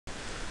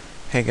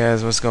Hey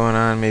guys, what's going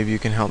on? Maybe you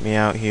can help me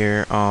out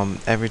here.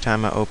 Every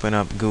time I open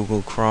up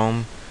Google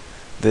Chrome,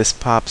 this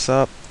pops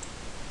up,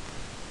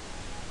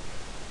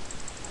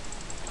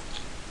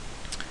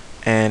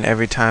 and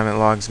every time it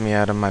logs me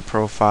out of my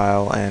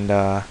profile, and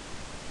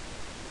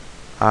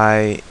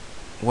I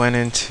went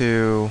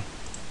into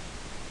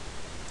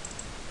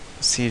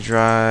C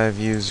Drive,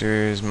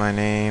 users, my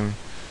name,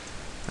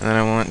 and then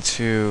I went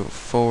to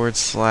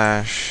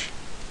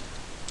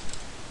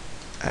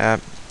 /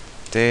 app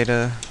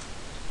data,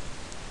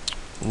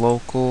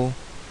 local,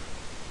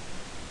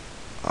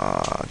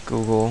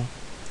 Google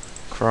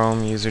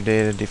Chrome, user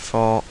data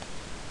default,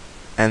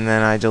 and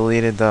then I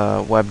deleted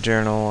the web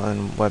journal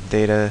and web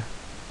data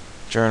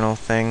journal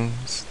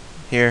things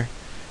here,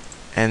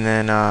 and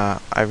then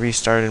I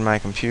restarted my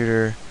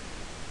computer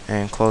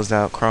and closed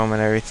out Chrome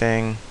and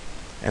everything,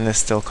 and this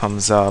still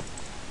comes up.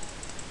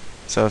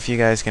 So if you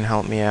guys can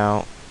help me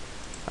out,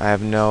 I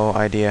have no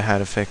idea how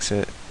to fix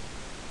it.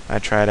 I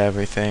tried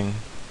everything,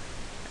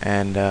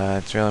 and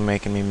it's really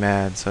making me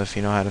mad. So if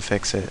you know how to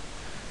fix it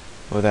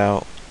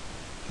without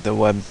the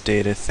web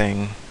data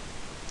thing,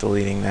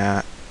 deleting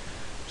that,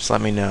 just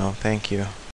let me know. Thank you.